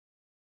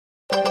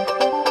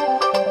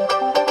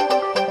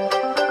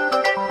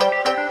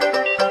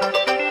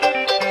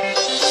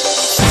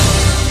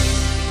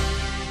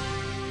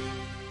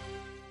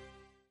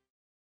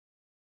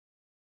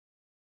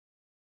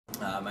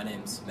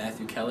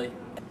Mathew Kelly.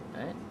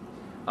 All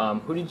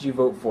right. Who did you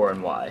vote for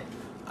and why?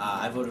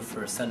 I voted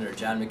for Senator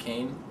John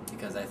McCain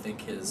because I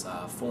think his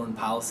foreign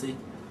policy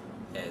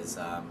is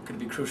going to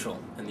be crucial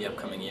in the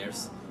upcoming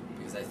years,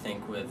 because I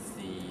think with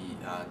the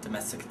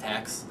domestic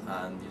attacks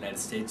on the United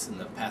States in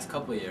the past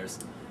couple of years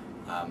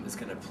is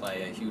going to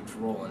play a huge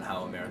role in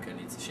how America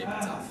needs to shape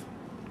itself.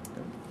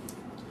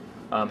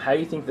 How do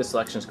you think this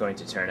election is going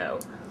to turn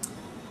out?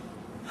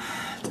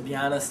 To be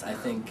honest, I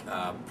think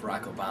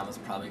Barack Obama is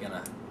probably going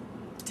to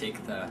take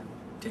the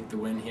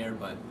win here,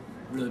 but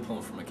really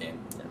pulling for McCain.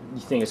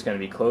 You think it's going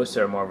to be close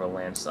or more of a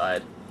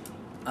landslide?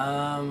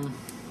 I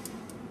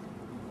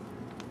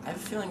have a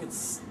feeling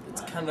it's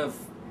kind of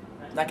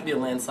not going to be a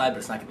landslide, but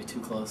it's not going to be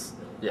too close.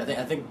 Yeah.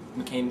 I think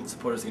McCain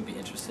supporters are going to be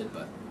interested,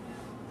 but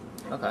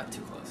not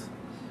too close.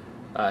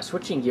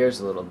 Switching gears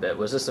a little bit,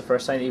 was this the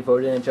first time you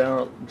voted in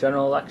a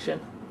general election?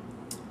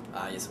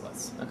 Yes, it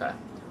was. Okay.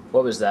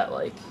 What was that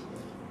like?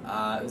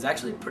 It was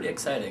actually pretty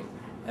exciting.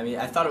 I mean,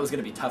 I thought it was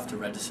going to be tough to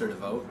register to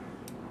vote,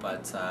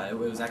 but it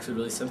was actually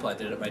really simple. I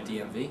did it at my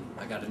DMV.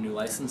 I got a new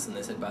license, and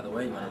they said, by the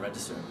way, you want to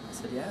register? I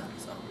said, yeah.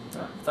 So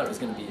I thought it was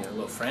going to be a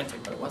little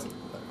frantic, but it wasn't.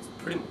 But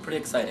it was pretty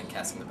exciting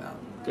casting the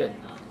ballot. Good.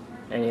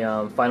 Any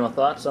final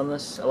thoughts on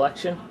this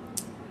election?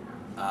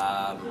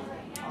 My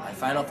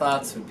final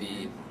thoughts would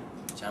be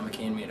John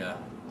McCain made a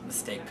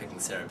mistake picking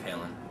Sarah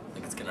Palin. I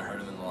think it's going to hurt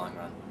him in the long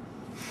run.